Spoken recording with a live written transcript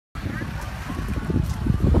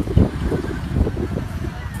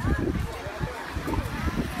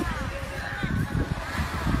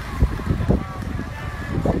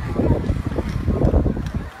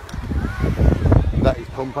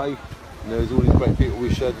Pompeii, and there's all these great people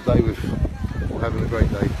we shared the day with, all having a great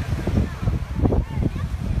day.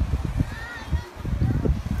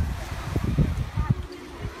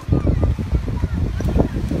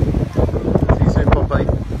 See you soon, Pompeii.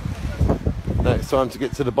 Now it's time to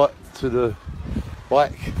get to the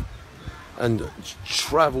bike and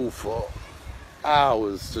travel for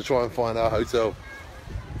hours to try and find our hotel,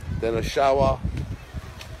 then a shower,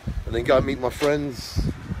 and then go and meet my friends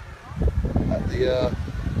at the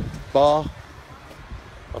bar.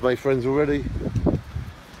 I've made friends already,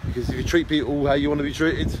 because if you treat people how you want to be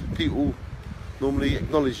treated, people normally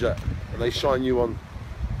acknowledge that and they shine you on.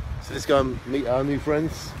 So let's go and meet our new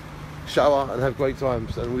friends, shower and have great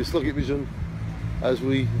times, and we'll slog it vision as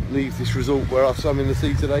we leave this resort where I've swum in the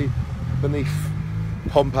sea today beneath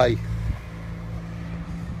Pompeii.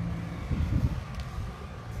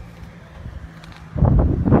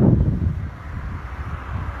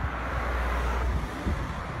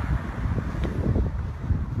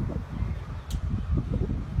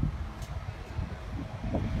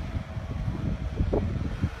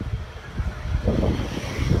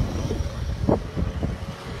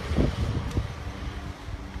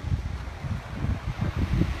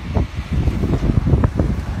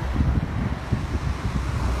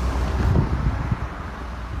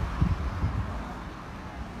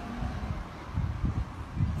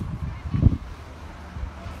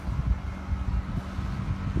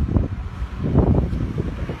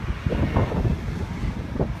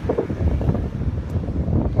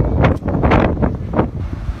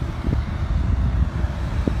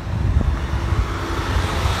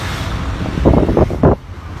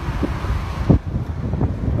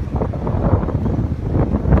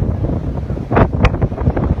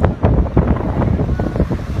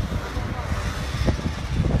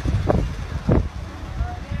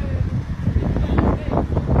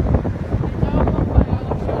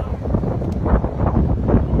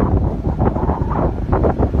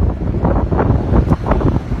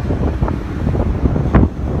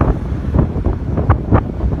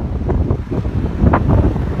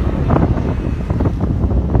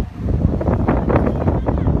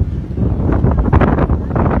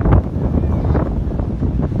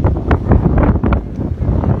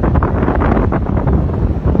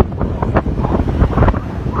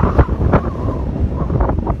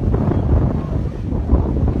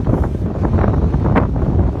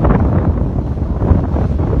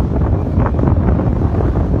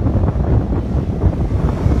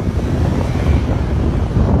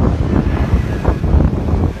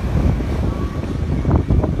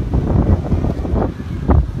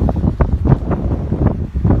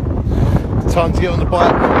 Time to get on the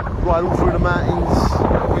bike, ride all through the mountains,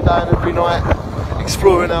 every day and every night,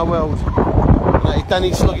 exploring our world. And that is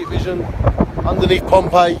Danny SloggettVision underneath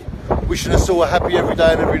Pompeii, wishing us all a happy every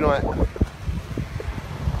day and every night.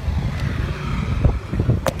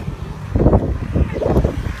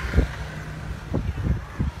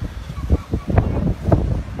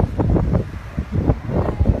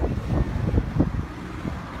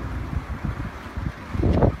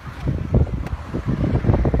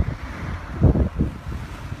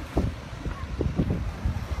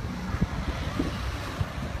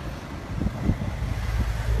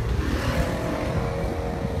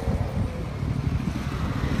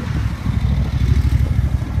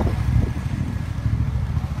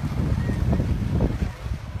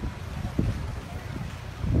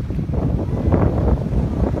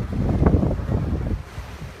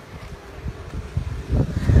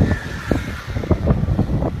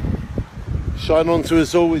 Shine on to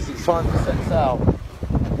us all as it's time to set sail.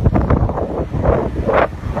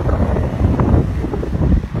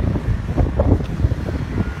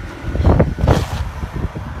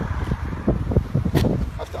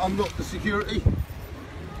 Have to unlock the security.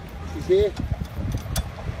 She's here.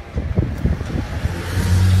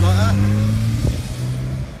 Like that.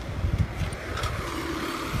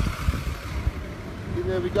 And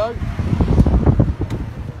there we go.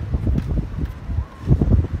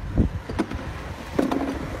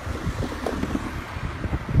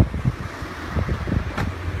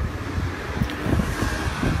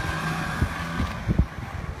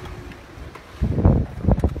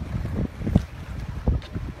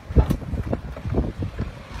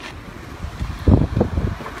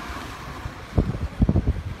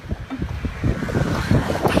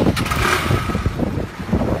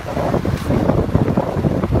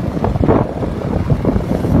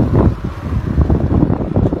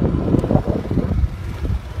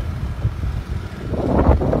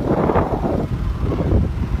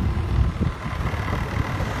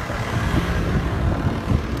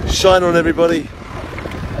 Shine on, everybody.